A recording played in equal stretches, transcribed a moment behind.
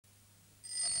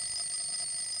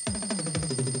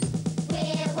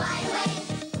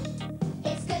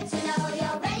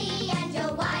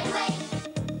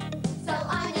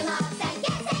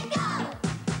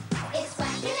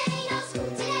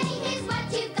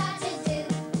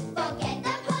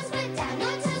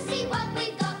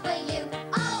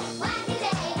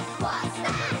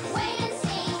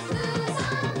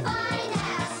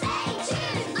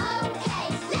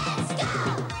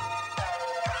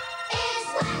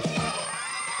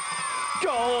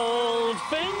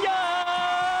Goldfinger!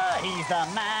 He's the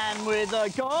man with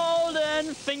the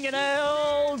golden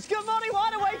fingernails. Good morning,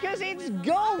 wide awakers. It's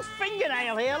Gold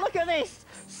Fingernail here. Look at this.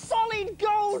 Solid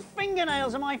gold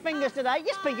fingernails on my fingers today.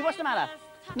 Yes, Pinky, what's the matter?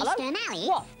 Mr. Mallett?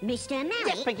 What? Mr. Mallett?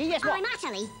 Yes, Pinky, yes, what? I'm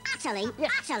utterly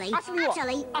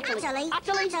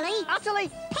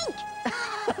pink.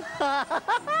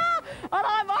 And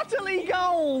I'm utterly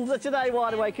gold today,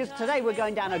 wide awake, because today we're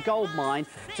going down a gold mine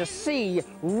to see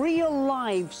real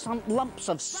live lumps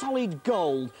of solid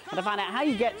gold and to find out how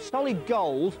you get solid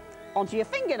gold onto your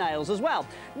fingernails as well.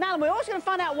 Now, we're also going to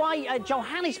find out why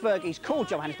Johannesburg is called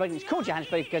Johannesburg. It's called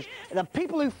Johannesburg because the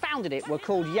people who founded it were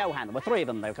called Johan. There were three of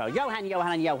them. They were called Johan,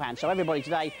 Johan and Johan. So everybody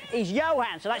today is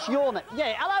Johan. So that's your name.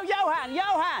 Yeah, hello, Johan.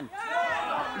 Johan.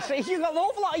 Yeah. See, you've got an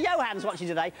awful lot of Johans watching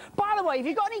today. By the way, if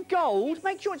you've got any gold,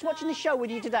 make sure it's watching the show with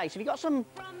you today. So if you've got some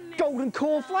golden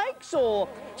cornflakes or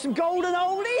some golden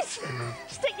oldies,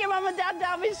 stick your mum and dad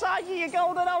down beside you, your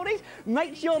golden oldies.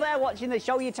 Make sure they're watching the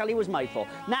show your telly was made for.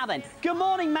 Now then, good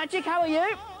morning, Magic. How are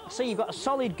you? So you've got a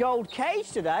solid gold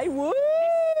cage today. Woo!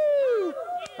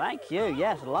 Thank you.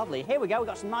 Yes, lovely. Here we go. We've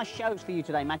got some nice shows for you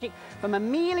today, Magic. From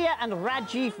Amelia and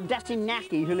Rajiv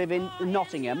Dasinaki, who live in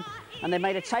Nottingham. And they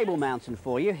made a table mountain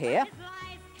for you here,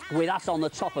 with us on the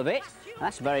top of it.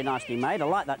 That's very nicely made. I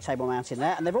like that table mountain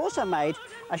there. And they've also made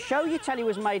a show your telly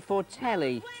was made for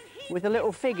telly with the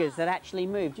little figures that actually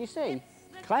move. Do you see?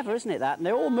 Clever, isn't it, that? And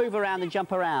they all move around and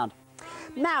jump around.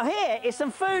 Now, here is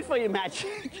some food for you,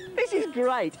 Magic. This is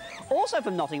great. Also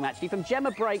from Nottingham, actually, from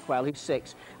Gemma Breakwell, who's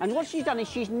 6. And what she's done is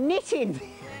she's knitted...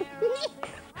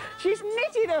 She's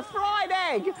knitted a fried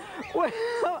egg,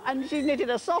 and she's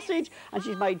knitted a sausage, and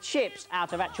she's made chips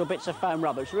out of actual bits of foam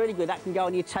rubber. It's really good. That can go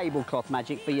on your tablecloth,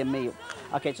 Magic, for your meal.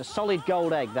 OK, it's a solid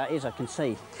gold egg, that is, I can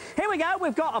see. Here we go.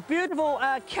 We've got a beautiful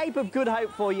Cape of Good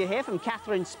Hope for you here from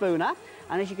Catherine Spooner.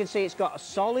 And as you can see, it's got a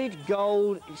solid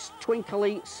gold,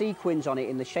 twinkly sequins on it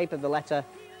in the shape of the letter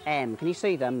M. Can you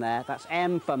see them there? That's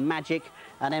M for magic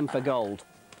and M for gold.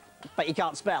 But you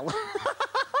can't spell.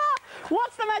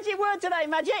 What's the magic word today,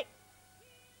 Magic?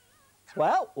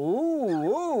 Well,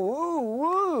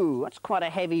 ooh, that's quite a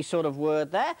heavy sort of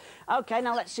word there. OK,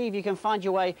 now let's see if you can find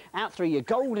your way out through your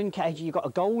golden cage. You've got a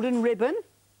golden ribbon.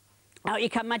 Out you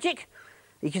come, Magic.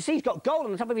 You can see he's got gold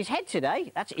on the top of his head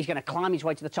today. That's it. He's going to climb his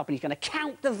way to the top and he's going to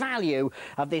count the value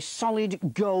of this solid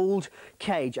gold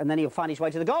cage. And then he'll find his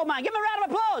way to the gold mine. Give him a round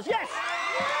of applause. Yes!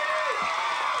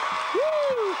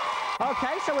 Woo!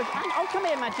 OK, so we've... Oh, come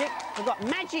here, Magic. We've got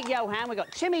Magic Johan, we've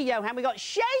got Timmy Johan, we've got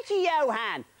Shaky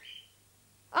Johan.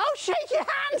 Oh, shake your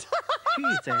hand!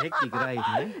 It's a hectic race,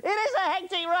 man. It is a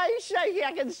hectic race, Shaky,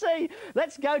 I can see.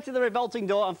 Let's go to the revolting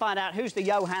door and find out who's the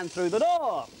Johan through the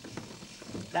door.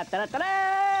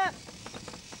 Da-da-da-da-da!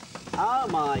 Oh,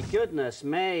 my goodness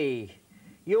me.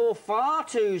 You're far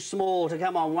too small to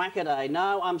come on Wacaday.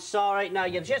 No, I'm sorry. No,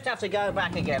 you just have to go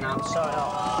back again. I'm sorry.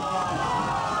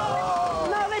 Oh.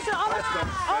 No, listen,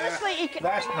 honestly, he can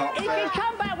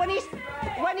come back when he's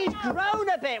grown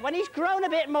a bit. When he's grown a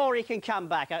bit more, he can come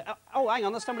back. Oh, hang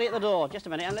on, there's somebody at the door. Just a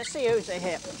minute, and let's see who's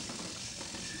here.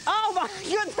 Oh, my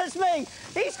goodness me.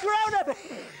 He's grown a bit.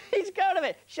 He's grown a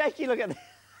bit. Shaky, look at this.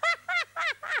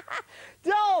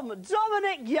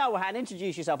 Dominic Johan,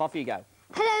 introduce yourself. Off you go.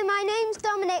 Hello, my name's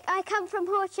Dominic. I come from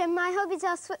Horsham. My hobbies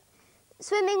are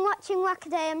swimming, watching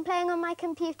Wacaday and playing on my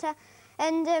computer.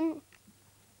 And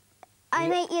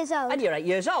I'm 8 years old. And you're 8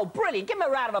 years old. Brilliant. Give him a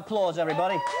round of applause,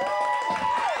 everybody.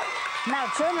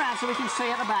 Now, turn around so we can see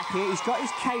at the back here. He's got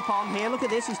his cape on here. Look at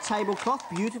this, his tablecloth.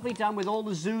 Beautifully done with all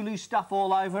the Zulu stuff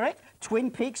all over it. Twin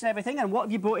Peaks and everything. And what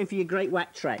have you brought in for your great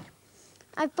whack trek?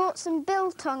 I've bought some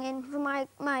biltong in for my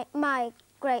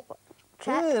great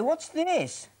trek. Ooh, what's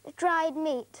this? Dried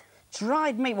meat.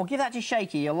 Dried meat. Well, give that to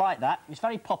Shaky. You'll like that. It's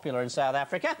very popular in South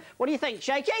Africa. What do you think,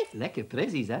 Shaky? Lekker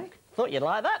prezzies, eh? Thought you'd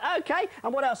like that. OK.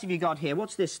 And what else have you got here?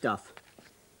 What's this stuff?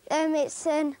 It's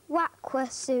an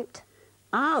aqua suit.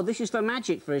 Oh, this is for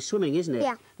Magic, for his swimming, isn't it?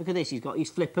 Yeah. Look at this. He's got his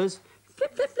flippers.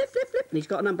 Flip, flip, flip, flip, flip. And he's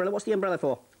got an umbrella. What's the umbrella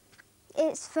for?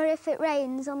 It's for if it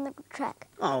rains on the trek.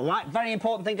 All right, very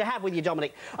important thing to have with you,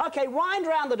 Dominic. OK, wind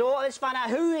round the door. Let's find out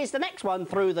who is the next one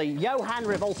through the Johan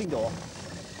revolting door.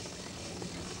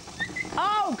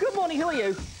 Oh, good morning. Who are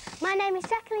you? My name is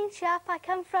Jacqueline Sharpe. I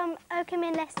come from Oakham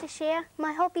in Leicestershire.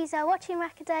 My hobbies are watching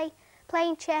Wacaday,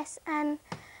 playing chess and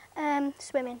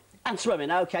swimming. And swimming,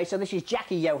 OK, so this is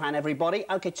Jackie Johan, everybody.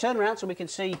 OK, turn around so we can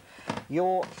see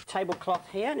your tablecloth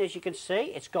here. And as you can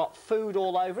see, it's got food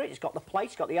all over it. It's got the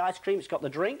plates, it's got the ice cream, it's got the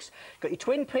drinks, got your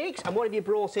Twin Peaks. And what have you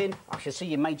brought in? I can see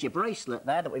you made your bracelet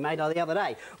there that we made the other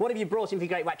day. What have you brought in for your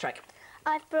great whack trek?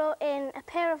 I've brought in a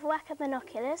pair of Waca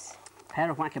binoculars. A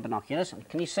pair of Waca binoculars.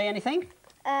 Can you see anything?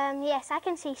 Yes, I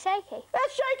can see Shaky.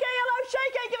 That's Shaky. Hello,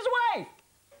 Shaky. Give us a wave.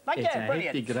 Thank It's you. a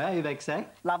Brilliant. hefty grave, I say.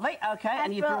 Lovely. OK,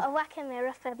 and you brought a Whacker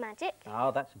mirror for magic.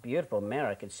 Oh, that's a beautiful mirror.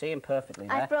 I can see him perfectly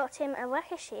there. I brought him a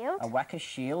Whacker shield. A Whacker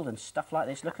shield and stuff like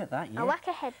this. Look at that, yeah. A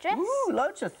Whacker headdress. Ooh,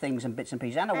 loads of things and bits and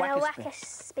pieces. And a Whacker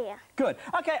spear. Good.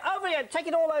 OK, over here. Take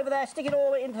it all over there. Stick it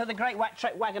all into the Great Whack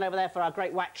Trek wagon over there for our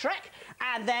Great Whack Trek.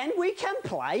 And then we can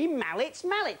play Mallet's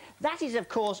Mallet. That is, of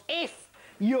course, if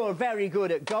you're very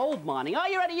good at gold mining. Are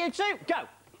you ready, you two? Go.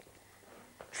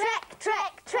 Trek,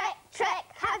 trek, trek, trek.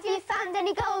 Have you found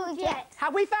any gold yet?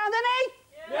 Have we found any?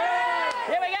 Yeah!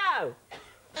 Here we go.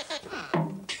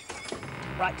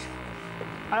 Right.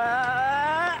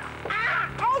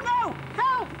 Oh no!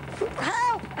 Help!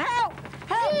 Help! Help!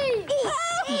 Help!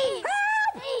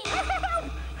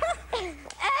 Help!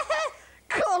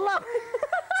 Cool up.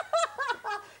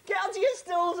 Get onto your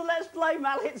stools and let's play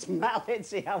Mallet's Mallet.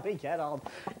 See how we get on.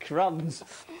 Crumbs.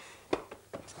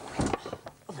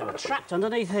 They were trapped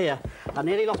underneath here. I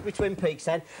nearly lost my Twin Peaks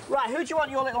then. Right, who do you want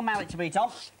your little mallet to be,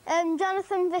 Tom?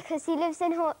 Jonathan Vickers. He lives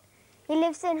in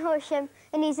Horsham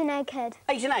and he's an egghead.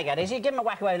 He's an egghead, is he? Give him a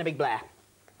whack away and a big Blair.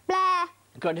 Blair.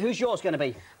 Good. Who's yours going to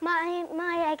be? My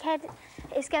egghead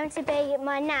is going to be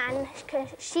my nan, because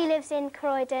she lives in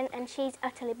Croydon and she's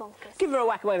utterly bonkers. Give her a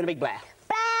whack away and a big Blair.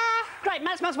 Blair. Great.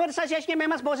 Maths, word association. Give me a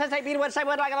maths, board, say, be the word, say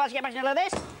word, like a large, get back like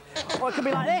this. Or it could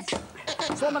be like this.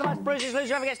 Swarm of the most bruises, lose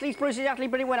whoever gets least bruises, utterly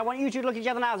brilliant winner. I want you two to look at each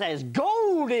other now. There's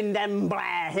gold in them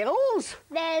Blair Hills.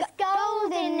 There's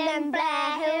gold in them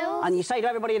Blair Hills. And you say to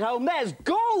everybody at home, there's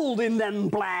gold in them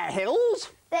Blair Hills.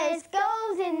 There's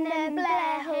gold in them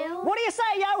Blair Hills. What do you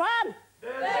say, Johan?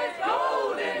 There's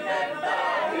gold in them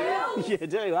Blair Hills. You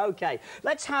do, OK.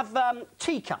 Let's have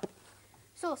teacup.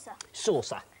 Saucer.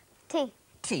 Saucer. Tea.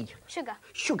 Tea. Sugar.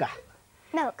 Sugar.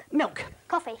 Milk. Milk.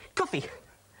 Coffee. Coffee.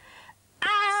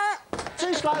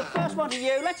 Too slow. First one to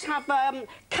you. Let's have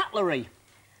cutlery.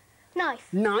 Knife.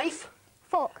 Knife.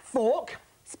 Fork. Fork.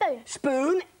 Spoon.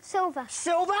 Spoon. Silver.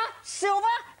 Silver. Silver.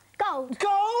 Gold.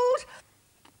 Gold.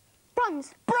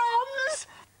 Bronze. Bronze.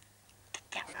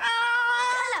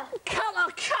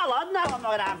 Colour. Colour. No, I'm not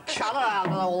going to have colour out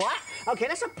of all that. OK,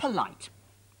 let's have polite.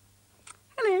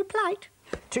 Hello, polite.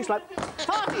 Too slow.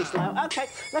 Far too slow. OK,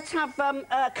 let's have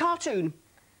cartoon.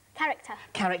 Character.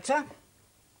 Character.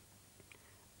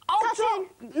 Cartoon.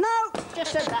 No,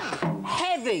 just said that.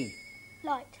 Heavy.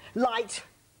 Light. Light.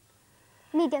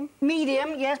 Medium.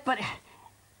 Medium, yes, but...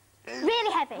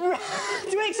 Really heavy.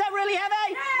 Do we accept really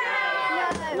heavy?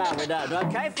 No. No, we don't.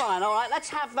 OK, fine. All right, let's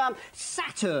have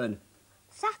Saturn.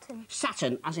 Saturn.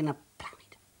 Saturn, as in a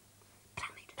planet.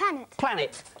 Planet.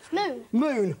 Planet. Moon.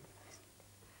 Moon.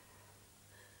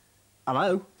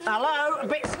 Hello? Hello? A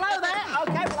bit slow there.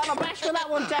 OK, we'll have a bash for that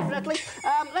one, definitely.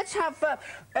 Let's have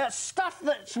stuff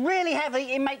that's really heavy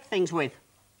you make things with.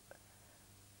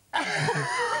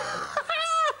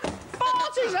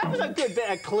 Farties! That was a good bit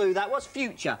of clue, that was.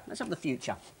 Future. Let's have the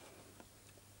future.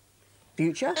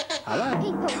 Future? Hello?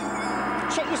 People.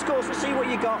 Check your scores to see what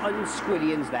you got on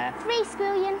squillions there. 3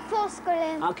 squillion, 4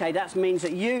 squillion. OK, that means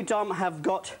that you, Dom, have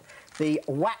got the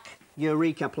whack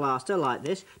Eureka plaster like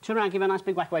this. Turn around, give a nice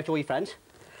big whack away to all your friends.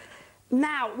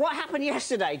 Now, what happened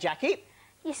yesterday, Jackie?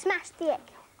 You smashed the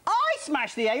egg. I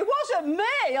smashed the egg. It wasn't me.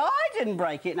 I didn't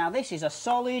break it. Now, this is a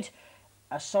solid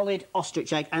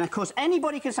ostrich egg. And, of course,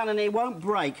 anybody can stand in here. It won't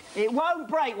break. It won't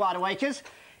break, Wide Awakers.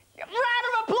 Round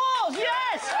of applause,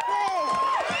 yes!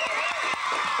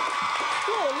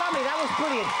 Oh, lovely. That was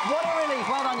brilliant. What a relief.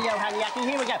 Well done, Johan Yaki.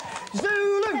 Here we go.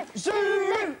 Zulu,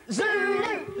 Zulu,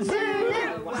 Zulu, Zulu,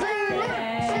 Zulu,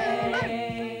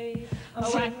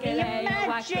 Wacaday,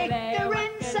 magic, they're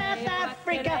in South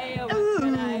Africa.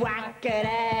 Ooh,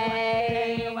 Wacaday.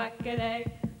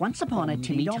 Once upon a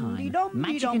Timmy time,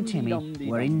 Magic and Timmy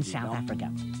were in South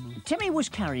Africa. Timmy was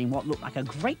carrying what looked like a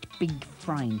great big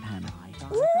frying pan.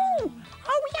 Ooh!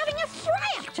 Are we having a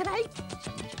fry-up today?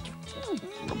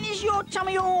 Is your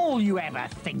tummy all you ever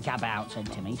think about?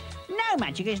 Said Timmy. No,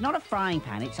 Magic, it's not a frying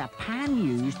pan. It's a pan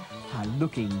used for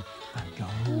looking for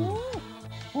gold.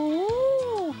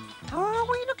 Ooh! Are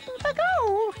we looking for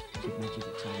gold? Said Magic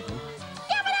excitedly.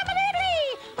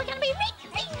 Yabba-dabba-doodly! We're going to be rich,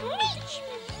 rich, rich!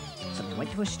 So they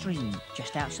went to a stream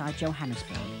just outside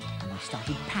Johannesburg and they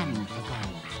started panning for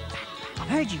gold. I've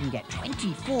heard you can get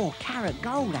 24 carat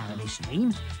gold out of this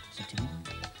stream, said Timmy.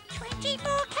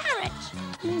 24 carats?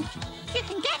 You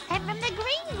can get them from the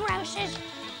greengrocers.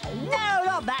 No,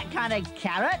 not that kind of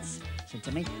carrots, said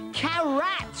Timmy.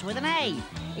 Carats with an A.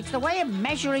 It's the way of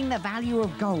measuring the value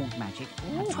of gold, Magic.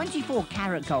 And 24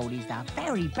 carat gold is the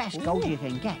very best gold you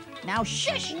can get. Now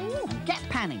shush and get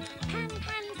panning. Pan,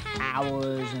 pan, pan.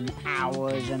 hours and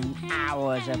hours and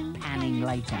hours of panning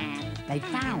later, they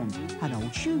found an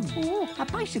old shoe, a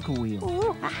bicycle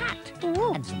wheel, a hat,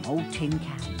 and some old tin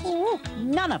cans.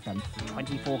 None of them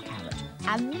 24 carat,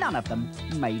 and none of them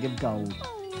made of gold.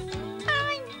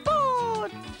 I'm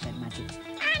bored, said Magic.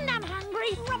 And I'm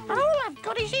hungry. All I've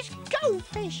got is this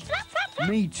goldfish.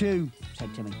 Me too,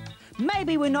 said Timmy.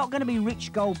 Maybe we're not going to be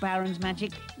rich gold barons,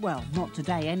 Magic. Well, not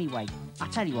today anyway. I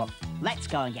tell you what, let's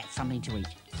go and get something to eat.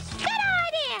 Good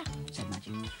idea, said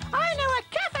Magic. I know a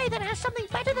cafe that has something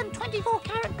better than 24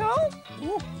 carat gold.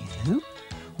 Oh, you do?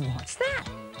 What's that?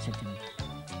 Said Timmy.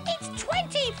 It's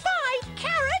 25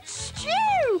 carat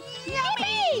stew!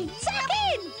 Yummy! Suck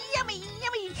in! Yummy,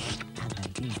 yummy! And they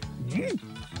did.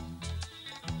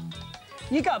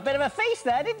 You got a bit of a feast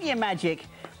there, didn't you, Magic?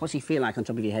 What's he feel like on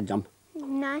top of your head, Dom?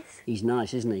 Nice. He's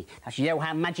nice, isn't he? That's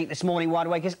Johan Magic this morning, Wide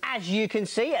Awakers, as you can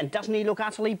see. And doesn't he look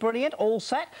utterly brilliant? All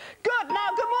set? Good. Now,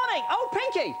 good morning. Oh,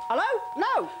 Pinky. Hello?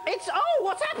 No. It's... Oh,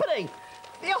 what's happening?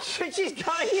 The ostrich is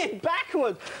going in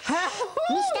backwards. Mr.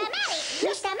 Mallett,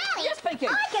 Mr. Mallett. Yes, Pinky.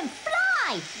 I can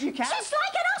fly. You can? Just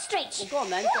like an ostrich. Well, go on,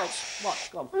 then. Go on. What?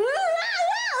 Go on.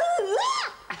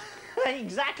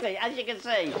 Exactly, as you can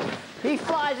see. He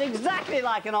flies exactly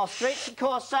like an ostrich. Of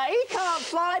course, he can't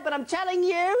fly, but I'm telling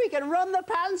you, he can run the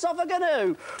pants off a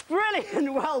canoe.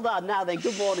 Brilliant, well done. Now then,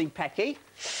 good morning, Pecky.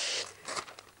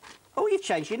 Oh, you've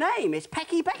changed your name. It's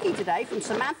Pecky Becky today from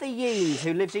Samantha Yeanes,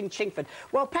 who lives in Chingford.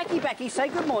 Well, Pecky Becky, say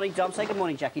good morning, Dom. Say good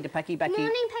morning, Jackie, to Pecky Becky.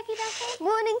 Morning, Pecky Becky.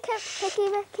 Morning,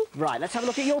 Pecky Becky. Right, let's have a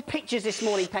look at your pictures this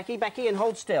morning, Pecky Becky, and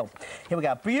hold still. Here we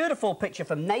go. Beautiful picture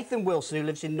from Nathan Wilson, who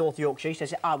lives in North Yorkshire. He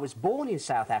says, I was born in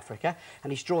South Africa,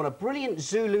 and he's drawn a brilliant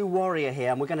Zulu warrior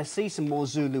here, and we're going to see some more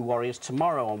Zulu warriors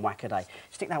tomorrow on Wacaday.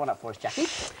 Stick that one up for us, Jackie.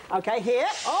 OK, here.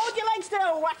 Hold your legs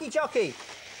still, wacky jockey.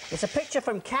 It's a picture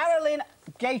from Carolyn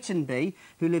Gatenby,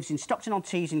 who lives in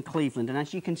Stockton-on-Tees in Cleveland, and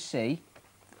as you can see...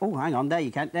 Oh, hang on, there you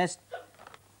can. There's...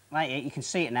 Right here, you can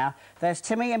see it now. There's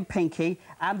Timmy and Pinky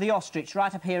and the ostrich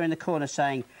right up here in the corner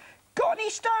saying, got any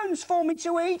stones for me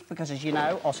to eat? Because, as you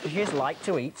know, ostriches like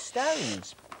to eat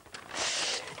stones.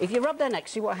 If you rub their neck,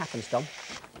 see what happens, Dom.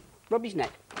 Rub his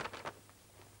neck.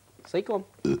 See, go on.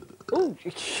 Ooh,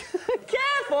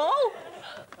 careful!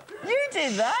 You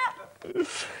did that! Here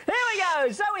we go.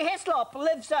 Zoe Hislop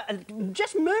lives,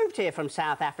 just moved here from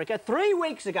South Africa 3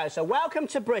 weeks ago. So welcome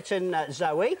to Britain,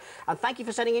 Zoe. And thank you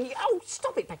for sending in... Oh,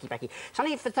 stop it, Pecky Becky.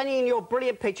 Thank you for sending in your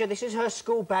brilliant picture. This is her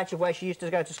school badge of where she used to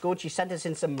go to school. She sent us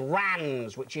in some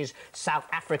rands, which is South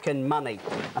African money.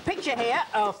 A picture here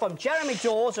from Jeremy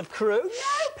Dawes of Crewe.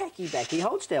 No, Pecky Becky,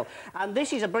 hold still. And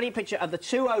this is a brilliant picture of the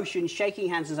two oceans shaking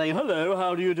hands and saying, hello,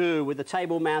 how do you do, with the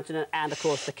Table Mountain and, of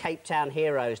course, the Cape Town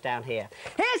heroes down here.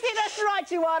 Here's the right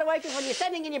to Wide Awakers. When you're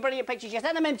sending in your brilliant pictures, you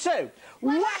send them in to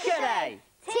Wacaday.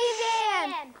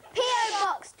 TVN, P.O.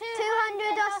 Box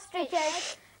 200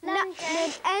 Ostriches, London,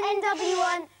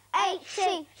 NW1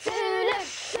 8T, Zulu,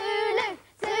 Zulu,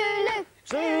 Zulu.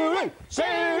 Zulu,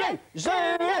 Zulu,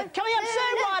 Zulu. Coming up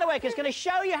soon, Wide Awakers, going to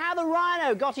show you how the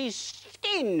rhino got his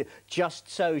skin, just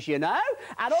so's you know.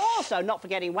 And also, not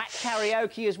forgetting whack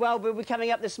karaoke as well, will be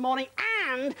coming up this morning.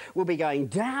 And we'll be going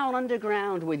down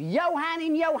underground with Johan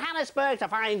in Johannesburg to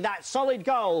find that solid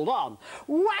gold on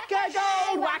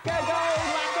Wacaday, Wacaday,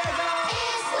 Wacaday.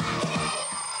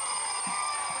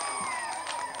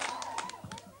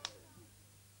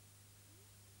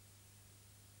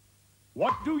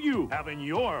 What do you have in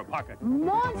your pocket?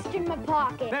 Monster in my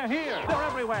pocket. They're here. They're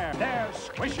everywhere. They're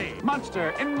squishy.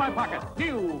 Monster in my pocket.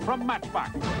 New from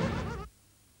Matchbox.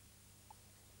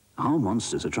 Our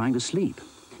monsters are trying to sleep,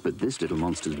 but this little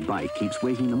monster's bike keeps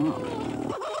waking them up.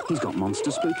 He's got monster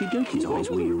spooky dokies on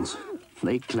his wheels.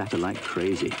 They clatter like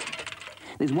crazy.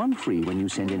 There's one free when you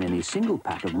send in any single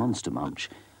pack of Monster Munch,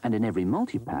 and in every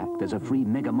multi-pack there's a free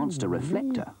Mega Monster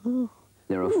Reflector.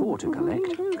 There are 4 to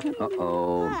collect.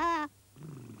 Uh-oh.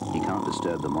 He can't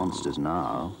disturb the monsters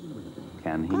now,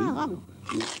 can he?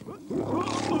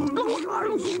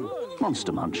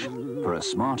 Monster Munch, for a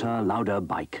smarter, louder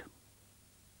bike.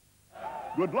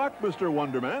 Good luck, Mr.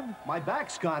 Wonderman. My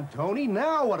back's gone, Tony.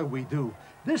 Now what do we do?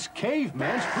 This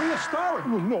caveman's prehistoric.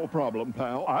 No problem,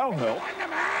 pal. I'll help.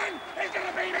 Wonderman is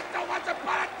gonna be Mr. Once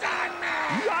Upon a Time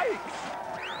Man! Yikes!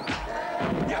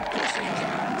 You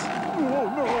pussycat! Oh,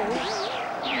 no!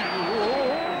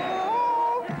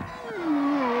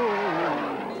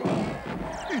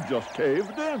 He just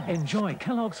caved in. Enjoy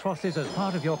Kellogg's Frosties as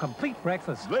part of your complete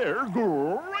breakfast. They're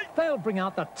great. They'll bring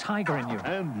out the tiger in you.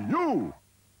 And you.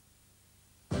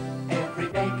 Every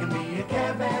day can be a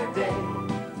Care Bear day.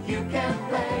 You can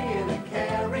play in a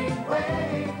caring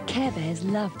way. Care Bear bears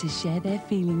love to share their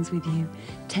feelings with you.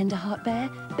 Tender Heart Bear,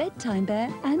 Bedtime Bear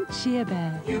and Cheer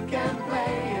Bear. You can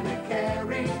play in a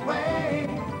caring way.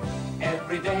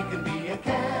 Every day can be a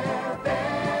Care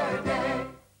Bear day.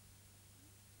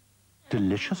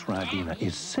 Delicious Ribena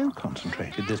is so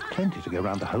concentrated, there's plenty to go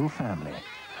around the whole family,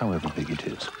 however big it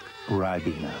is.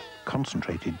 Ribena,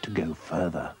 concentrated to go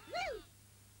further.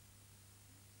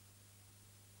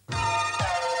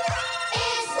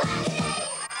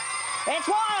 It's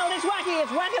wild, it's wacky,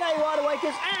 it's Wacaday Wide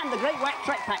Awakers and the Great Wack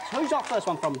Trek Packs. Who's our first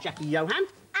one from? Jackie Johan?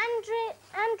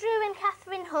 Andrew and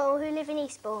Catherine Hall, who live in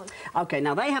Eastbourne. OK,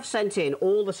 now they have sent in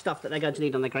all the stuff that they're going to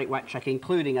need on the Great Wack Trek,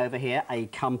 including over here a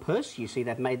compass. You see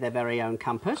they've made their very own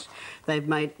compass. They've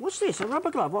made... What's this? A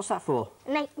rubber glove? What's that for?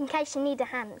 In case you need a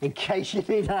hand. In case you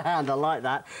need a hand, I like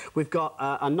that. We've got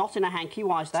a knot in a hanky.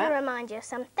 Why is that? To remind you of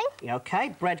something. OK,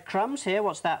 breadcrumbs here.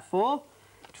 What's that for?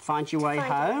 To find your way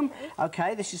home.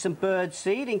 OK, this is some bird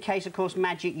seed, in case, of course,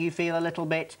 magic, you feel a little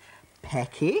bit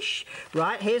peckish.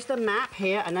 Right, here's the map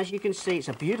here, and as you can see, it's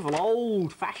a beautiful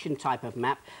old-fashioned type of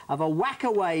map of a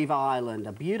Wacaday Island,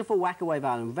 a beautiful Wacaday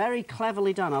Island. Very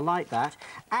cleverly done, I like that.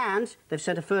 And they've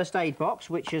sent a first aid box,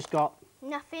 which has got...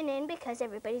 nothing in, because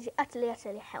everybody's utterly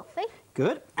healthy.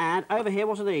 Good. And over here,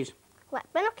 what are these? Wack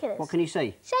binoculars. What can you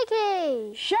see?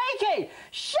 Shaky! Shaky!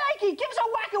 Shaky! Give us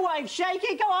a Wacaday,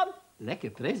 Shaky! Go on!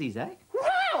 Lekker prezzies, eh?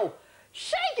 Wow!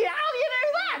 Shaky, how do you do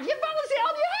that? You balance it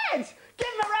on your head! Give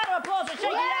him a round of applause for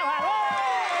Shaky Johan!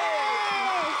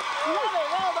 Love it,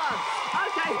 well done.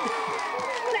 OK,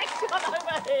 next one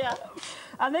over here.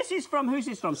 And this is from, who's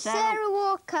this from? Sarah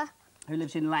Walker. Who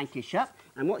lives in Lancashire.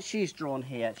 And what she's drawn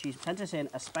here, she's sent us in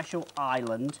a special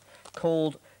island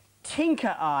called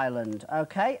Tinker Island,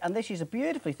 OK? And this is a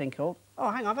beautifully thing called... Oh,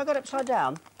 hang on, have I got it upside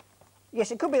down? Yes,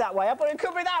 it could be that way, but it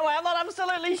could be that way, I'm not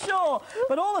absolutely sure.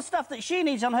 But all the stuff that she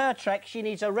needs on her trek, she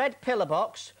needs a red pillar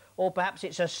box, or perhaps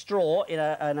it's a straw in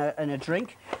a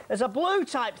drink. There's a blue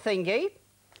type thingy.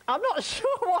 I'm not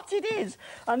sure what it is.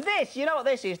 And this, you know what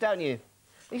this is, don't you?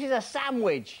 This is a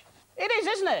sandwich. It is,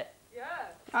 isn't it? Yeah.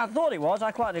 I thought it was,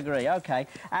 I quite agree, OK.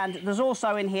 And there's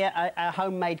also in here a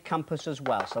homemade compass as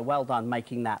well, so well done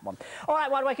making that one. All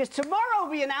right, Wide Awakers, tomorrow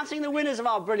we'll be announcing the winners of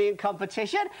our brilliant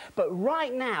competition, but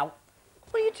right now...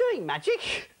 What are you doing,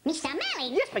 Magic? Mr.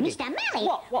 Mallett? Yes, Peggy? Mr. Mallett?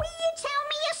 What? Will you tell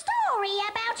me a story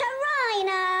about a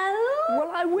rhino?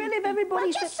 Well, I will if everybody...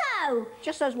 Well, just so.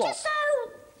 Just as what?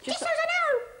 Just so I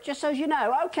know. Just so you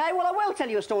know. OK, well, I will tell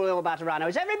you a story all about a rhino.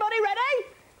 Is everybody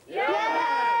ready?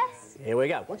 Yes! Here we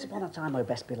go. Once upon a time, oh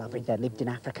best beloved, there lived in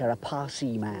Africa a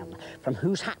Parsi man, from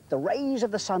whose hat the rays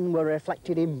of the sun were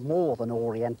reflected in more than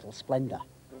oriental splendour.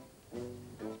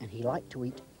 And he liked to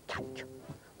eat cake.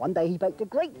 One day he baked a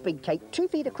great big cake, 2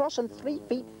 feet across and 3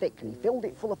 feet thick, and he filled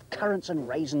it full of currants and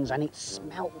raisins, and it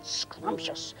smelled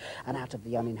scrumptious. And out of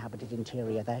the uninhabited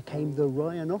interior there came the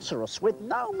rhinoceros, with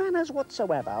no manners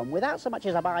whatsoever, and without so much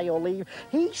as a by your leave,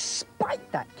 he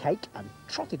spiked that cake and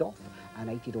trotted off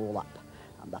and ate it all up.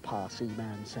 And the Parsi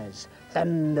man says,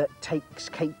 "Them that takes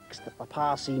cakes that the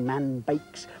Parsi man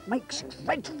bakes makes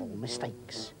dreadful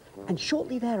mistakes." And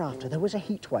shortly thereafter there was a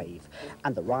heat wave,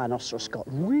 and the rhinoceros got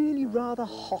really rather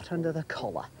hot under the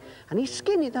collar. And his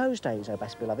skin in those days, oh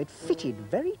best beloved, fitted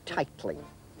very tightly,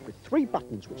 with 3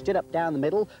 buttons which stood up down the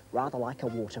middle, rather like a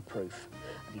waterproof.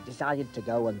 And he decided to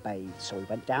go and bathe, so he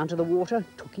went down to the water,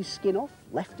 took his skin off,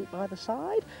 left it by the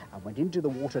side, and went into the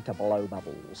water to blow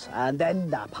bubbles. And then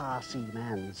the Parsi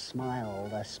man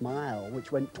smiled a smile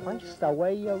which went twice the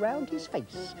way around his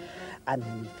face. And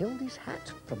then he filled his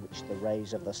hat, from which the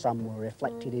rays of the sun were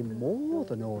reflected in more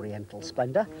than oriental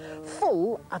splendour,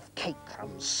 full of cake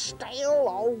crumbs, stale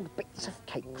old bits of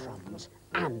cake crumbs,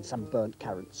 and some burnt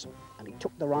currants. And he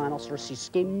took the rhinoceros's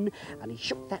skin, and he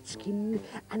shook that skin,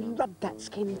 and he rubbed that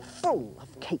skin full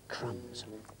of cake crumbs.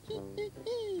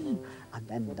 And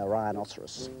then the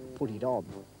rhinoceros put it on.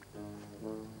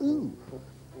 Ooh.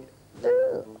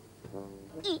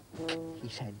 Eek, he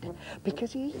said,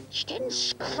 because he itched and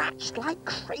scratched like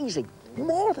crazy,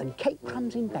 more than cake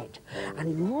crumbs in bed. And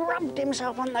he rubbed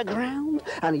himself on the ground,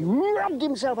 and he rubbed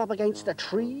himself up against a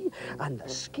tree, and the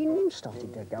skin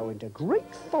started to go into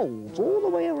great folds all the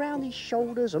way around his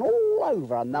shoulders and all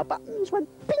over, and the buttons went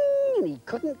ping, and he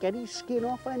couldn't get his skin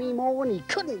off anymore, and he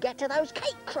couldn't get to those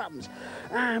cake crumbs.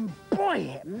 And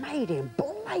boy, it made him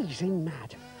blazing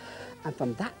mad. And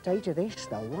from that day to this,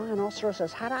 the rhinoceros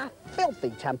has had a filthy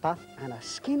temper and a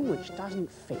skin which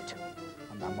doesn't fit.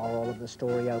 And the moral of the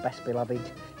story, oh best beloved,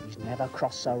 is never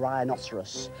cross a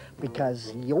rhinoceros, because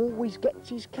he always gets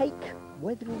his cake,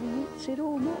 whether he eats it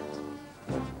or not.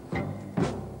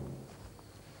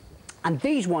 And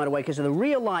these wide awakers are the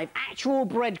real-life, actual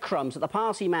breadcrumbs that the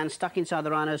parsley man stuck inside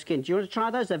the rhino's skin. Do you want to try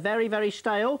those? They're very, very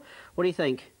stale. What do you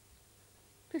think?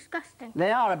 Disgusting.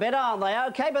 They are a bit, aren't they?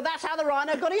 OK, but that's how the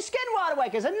rhino got his skin, wide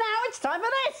awakers. And now it's time for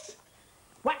this.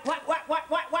 Whack, whack, whack, whack,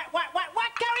 whack, whack, whack, whack,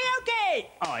 whack, karaoke!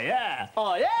 Oh, yeah.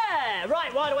 Oh, yeah!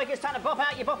 Right, wide awakers, time to pop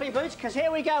out your bopping boots, because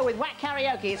here we go with Whack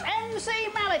Karaoke. It's MC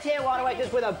Mallett here, wide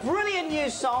awakers, with a brilliant new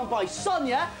song by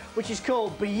Sonia, which is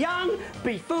called Be Young,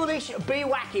 Be Foolish, Be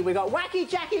Wacky. We've got Wacky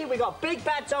Jackie, we've got Big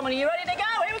Bad Dominic. Are you ready to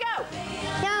go? Here we go!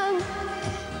 Young,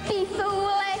 be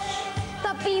foolish,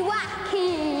 but be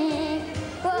wacky.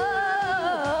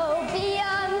 Whoa, be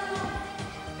young,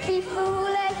 be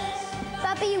foolish,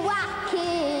 but be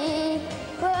wacky.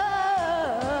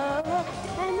 Whoa,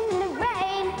 and in the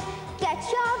rain, get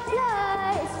your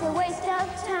blood. It's a waste of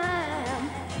time.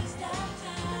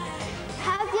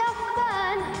 Have your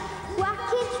fun,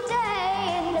 walk each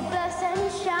day in the blue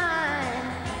sunshine.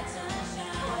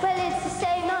 Well, it's the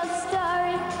same old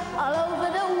story all over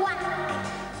the whack.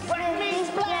 Whack means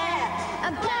Blair,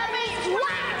 and Blair means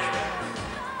whack.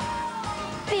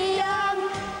 Be young,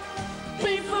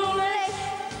 be foolish,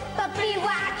 but be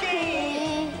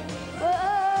wacky.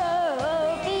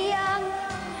 Whoa, be young,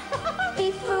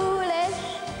 be foolish,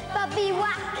 but be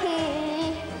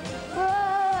wacky.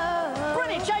 Whoa.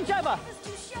 Brilliant, change over.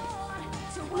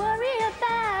 Worry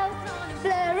about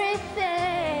blurry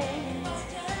things.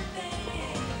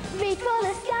 Reach for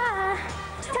the sky,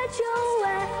 touch your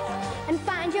earth, and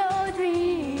find your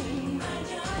dream.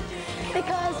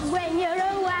 Because when you're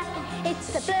a whack,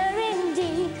 it's a blur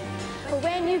indeed. But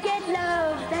when you get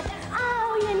love, that's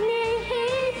all you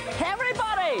need.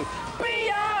 Everybody, be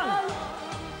young,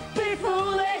 be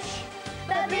foolish,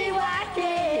 But be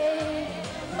wacky.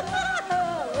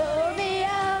 Oh, be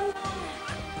young,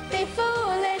 be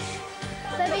foolish,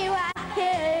 but be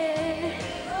wacky.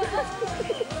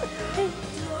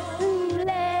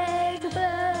 Let the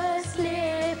bird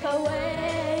slip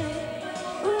away.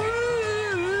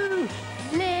 Ooh,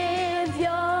 live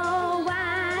your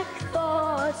whack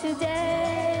for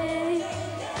today.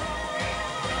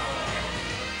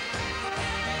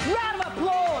 round of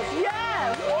applause,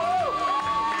 yeah! Woo!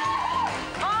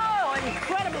 Oh,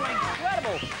 incredible,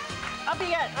 incredible. Up you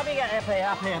get, up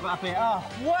here, up here. Oh,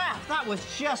 wow, that was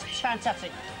just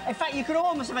fantastic. In fact, you could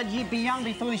almost have had Be Young,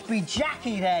 Be Foolish, Be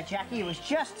Jackie there, Jackie. It was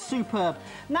just superb.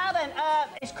 Now then,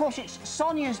 of course, it's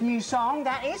Sonia's new song,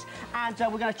 that is, and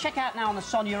we're going to check out now on the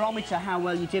Sonia-ometer how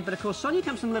well you did. But, of course, Sonia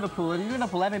comes from Liverpool, and in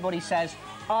Liverpool, everybody says,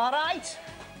 all right.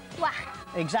 Whack.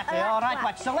 Exactly, all right,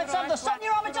 whack. So let's have the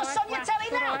Sonia-ometer, Sonia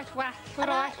telly now. It's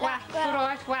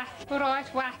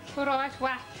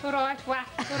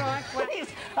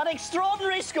an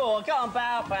extraordinary score. Go on,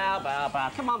 bow, bow, bow, bow.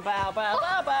 Come on, bow, bow,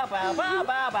 bow, bow, bow, bow,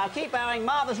 bow, bow. Keep bowing.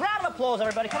 Marvellous. Round of applause,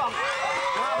 everybody. Come on.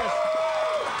 Marvellous.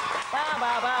 Bow,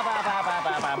 bow, bow, bow, bow, bow,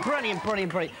 bow, bow. Brilliant,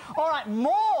 brilliant, brilliant. All right,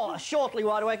 more shortly,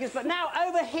 wide awakers, but now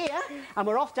over here, and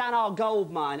we're off down our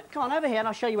gold mine. Come on, over here, and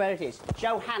I'll show you where it is.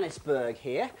 Johannesburg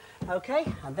here, OK?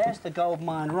 And there's the gold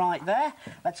mine right there.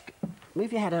 Let's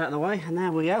move your head out of the way, and there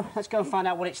we go. Let's go and find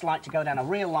out what it's like to go down a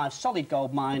real-life, solid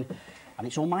gold mine, and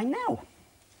it's all mine now.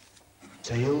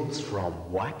 Tales from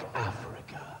Whack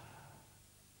Africa.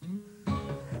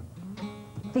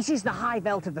 This is the high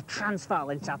veld of the Transvaal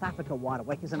in South Africa, wide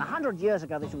awakers, and 100 years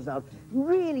ago this was a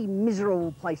really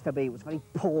miserable place to be. It was very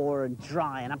poor and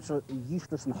dry and absolutely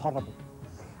useless and horrible.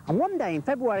 And one day in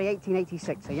February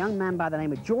 1886, a young man by the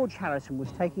name of George Harrison was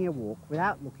taking a walk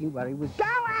without looking where he was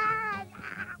going.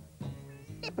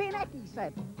 Flipping heck, he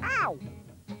said. Ow!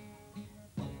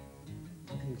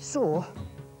 And he saw,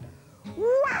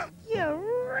 whack,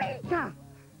 eureka!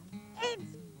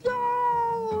 It's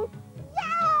gold!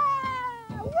 Yeah!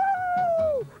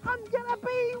 Woo! I'm gonna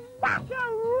be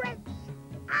wacko rich!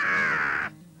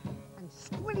 Ah! And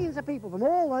squillions of people from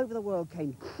all over the world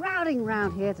came crowding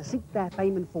round here to seek their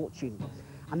fame and fortune.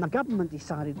 And the government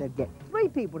decided they'd get 3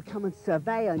 people to come and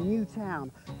survey a new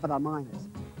town for the miners.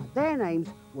 And their names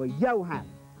were Johann.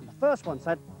 And the first one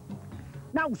said,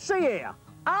 "Now see here,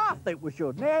 I think we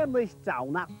should name this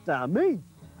town after me."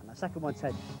 And the second one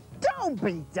said, "Don't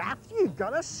be daft, you've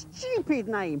got a stupid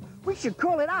name. We should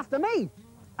call it after me."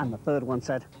 And the third one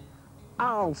said,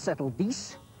 "I'll settle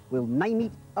this. We'll name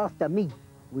it after me.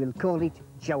 We'll call it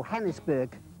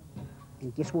Johannesburg."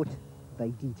 And guess what?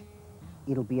 They did.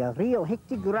 "It'll be a real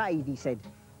hectic ride," he said.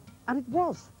 And it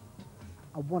was.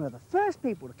 And one of the first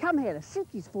people to come here to seek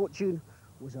his fortune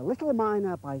was a little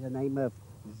miner by the name of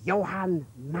Johann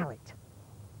Mallett.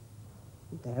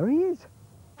 And there he is.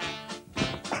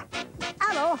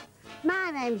 Hello, my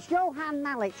name's Johann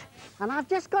Mallett, and I've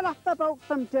just got off the boat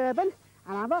from Durban,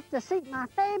 and I'm off to seek my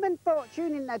fame and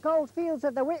fortune in the gold fields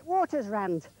of the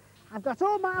Witwatersrand. I've got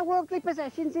all my worldly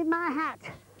possessions in my hat.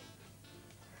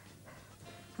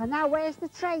 And now where's the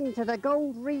train to the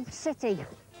Gold Reef City?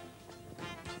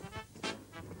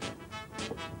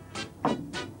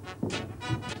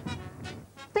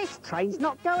 This train's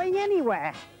not going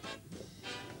anywhere.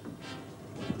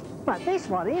 But this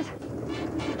one is.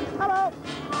 Hello.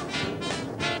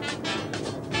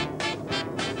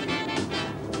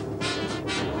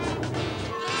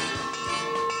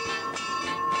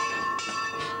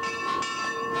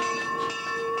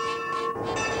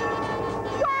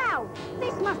 Wow!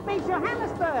 This must be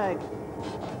Johannesburg.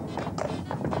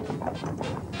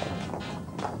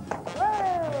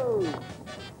 Whoa!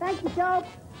 Thank you, Job.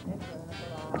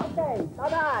 Okay,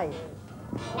 bye-bye.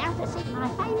 Now to seek my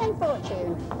fame and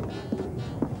fortune.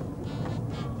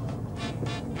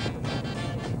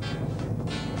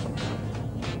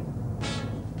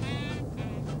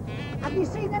 Have you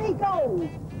seen any gold?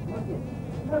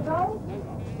 No gold?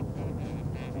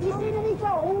 Have you seen any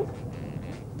gold?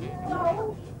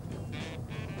 No.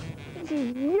 This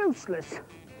is useless.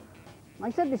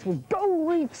 I said this was Gold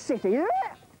Reef City.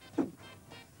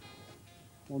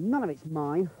 Well, none of it's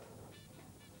mine.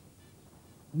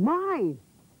 Mine!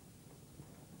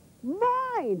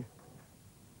 Mine!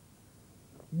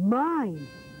 Mine!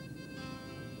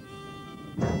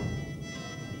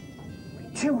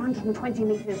 220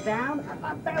 metres down, at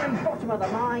the very bottom of the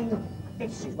mine,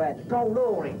 this is where the gold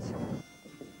ore is.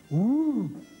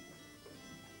 Ooh!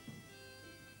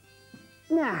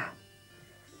 Now,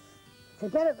 to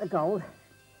get at the gold,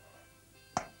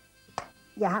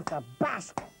 you have to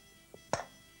bask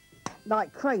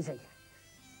like crazy.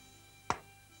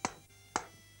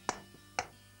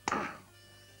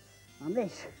 And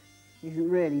this isn't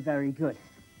really very good.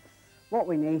 What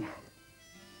we need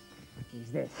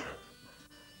is this.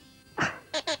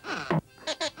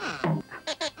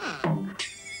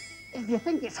 If you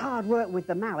think it's hard work with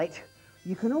the mallet,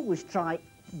 you can always try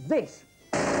this.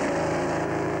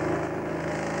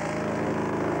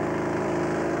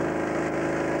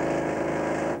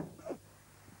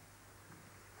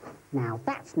 Now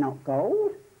that's not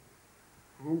gold,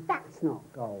 and that's not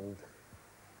gold.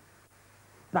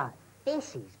 But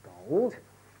this is gold.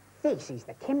 This is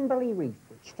the Kimberley Reef,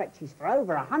 which stretches for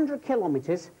over 100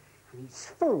 kilometres, and it's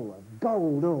full of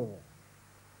gold ore.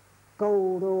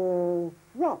 Gold ore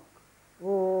rock,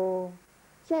 or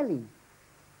jelly,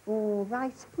 or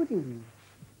rice pudding.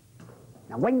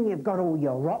 Now, when you've got all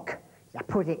your rock, you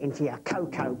put it into your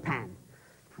cocoa pan,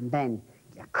 and then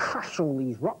you crush all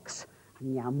these rocks,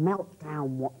 and you melt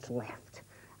down what's left.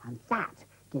 And that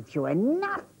gives you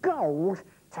enough gold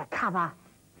to cover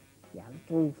your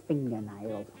little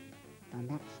fingernail. And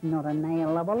that's not a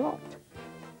nail of a lot.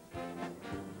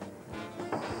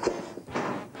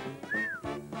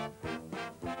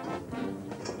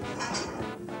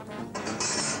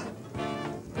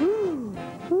 Ooh,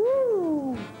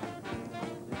 ooh.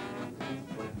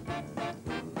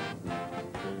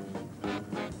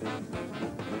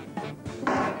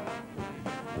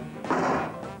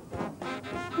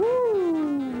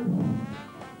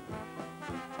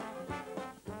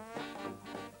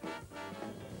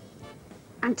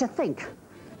 And to think,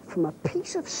 from a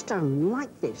piece of stone like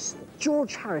this that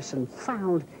George Harrison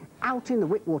found out in the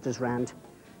Witwatersrand,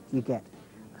 you get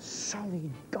a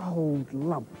solid gold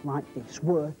lump like this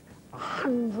worth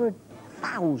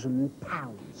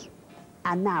 £100,000.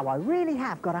 And now I really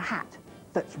have got a hat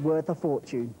that's worth a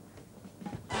fortune.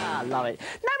 I love it.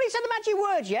 Nobody said the magic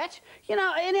words yet. You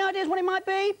know, any ideas what it might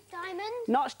be? Diamond?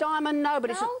 Not diamond, no,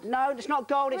 but Gold? it's not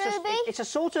gold. It's Ruby? it's a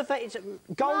sort of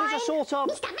gold Mine? is a sort of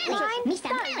Mr. Mallett, Mr.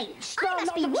 Mallett, I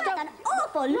must be worth an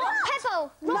awful lot.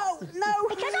 Pebble? No.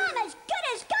 Because I'm as good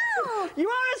as gold. You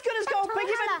are as good as gold, That's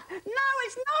Piggy, colour. but no,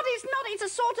 it's not. It's a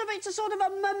sort of a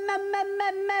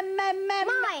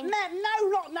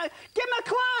no. Give him a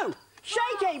clue.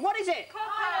 Shaky, what is it?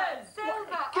 Copper,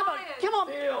 silver, Come on.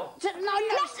 Steel. No.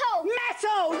 Metal.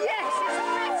 Metal, yes,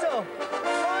 it's metal.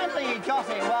 Finally you got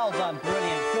it. Well done,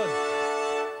 brilliant, good.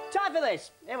 Time for this.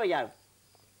 Here we go.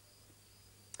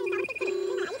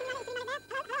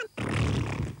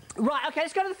 Right, OK,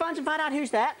 let's go to the phones and find out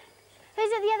who's there.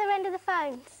 Who's at the other end of the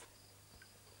phones?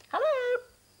 Hello.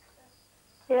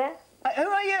 Yeah? Who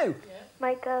are you?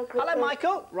 Michael. Hello,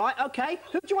 Michael. Right, OK.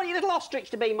 Who do you want your little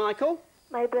ostrich to be, Michael?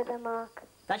 My brother Mark.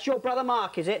 That's your brother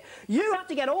Mark, is it? You have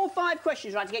to get all 5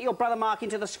 questions right to get your brother Mark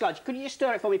into the sludge. Could you just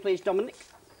stir it for me, please, Dominic?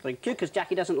 Thank you, because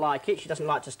Jackie doesn't like it. She doesn't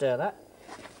like to stir that.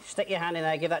 Stick your hand in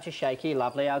there, give that to Shaky.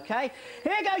 Lovely, OK.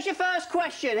 Here goes your first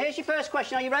question. Here's your first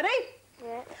question. Are you ready?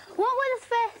 Yeah. What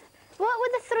were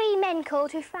the 3 men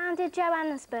called who founded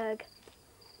Johannesburg?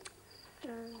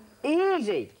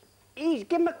 Easy. Easy.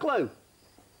 Give him a clue.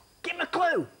 Give him a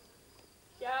clue.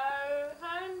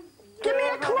 Johan. Give me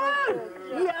a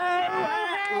clue.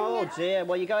 Yeah. Oh, dear.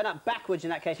 Well, you're going up backwards in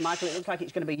that case, Michael. It looks like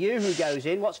it's going to be you who goes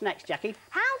in. What's next, Jackie?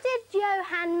 How did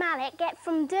Johan Mallett get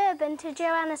from Durban to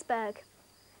Johannesburg?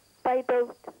 By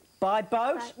boat. By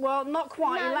boat? Well, not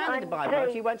quite. No, he landed by train.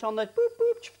 boat. He went on the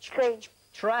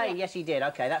train. Yes, he did.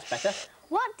 OK, that's better.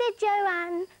 What did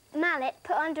Johan Mallett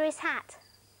put under his hat?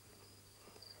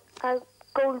 A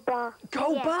gold bar.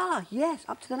 Gold bar. Yes,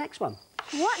 up to the next one.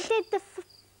 What did the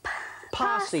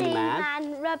Parsi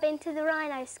man rub into the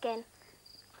rhino skin?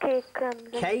 Cake crumbs.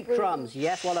 Cake crumbs.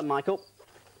 Yes, well done, Michael.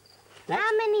 Next.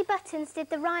 How many buttons did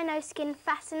the rhino skin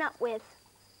fasten up with?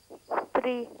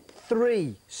 3.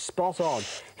 3. Spot on.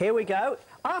 Here we go.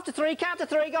 After 3, count to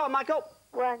 3. Go on, Michael.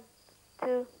 1,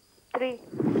 2, 3.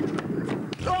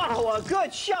 Oh, a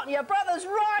good shot. Your brother's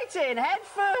right in. Head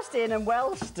first in and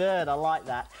well stirred. I like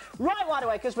that. Right, Wide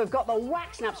Awakers, we've got the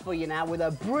Wax Snaps for you now with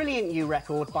a brilliant new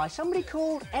record by somebody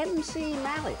called MC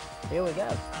Mallett. Here we go.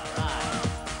 All right.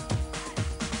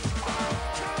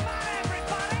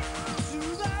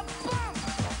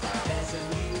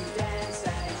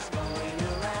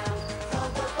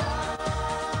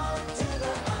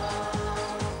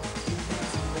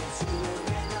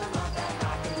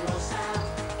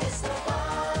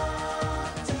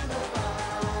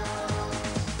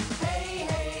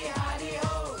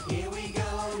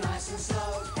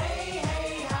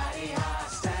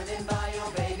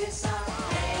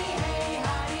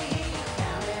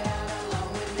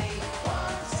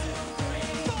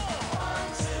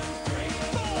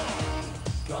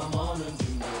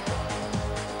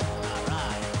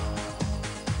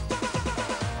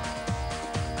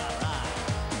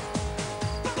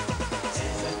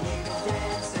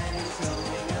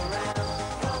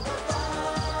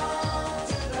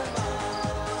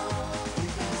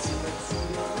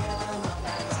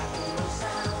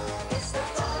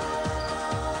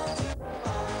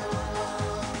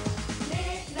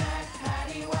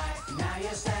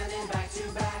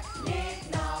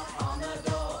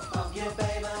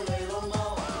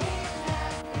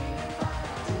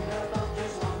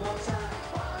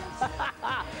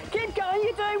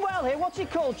 Here. What's it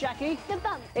called, Jackie? The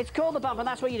Bump. It's called The Bump, and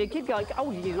that's what you do. Keep going.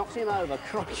 Oh, you did not see him over.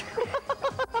 Crunch.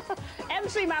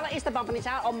 MC Mallett is The Bump, and it's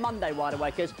out on Monday, Wide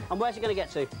Awakers. And where's it going to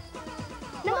get to?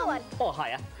 Number 1. Or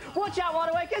higher. Watch out, Wide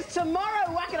Awakers.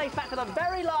 Tomorrow, Wackaday's back for the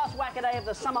very last Wackaday of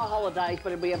the summer holidays,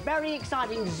 but it'll be a very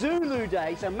exciting Zulu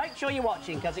day, so make sure you're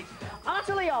watching, because it's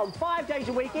utterly on 5 days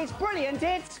a week. It's brilliant.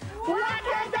 It's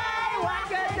Wacaday!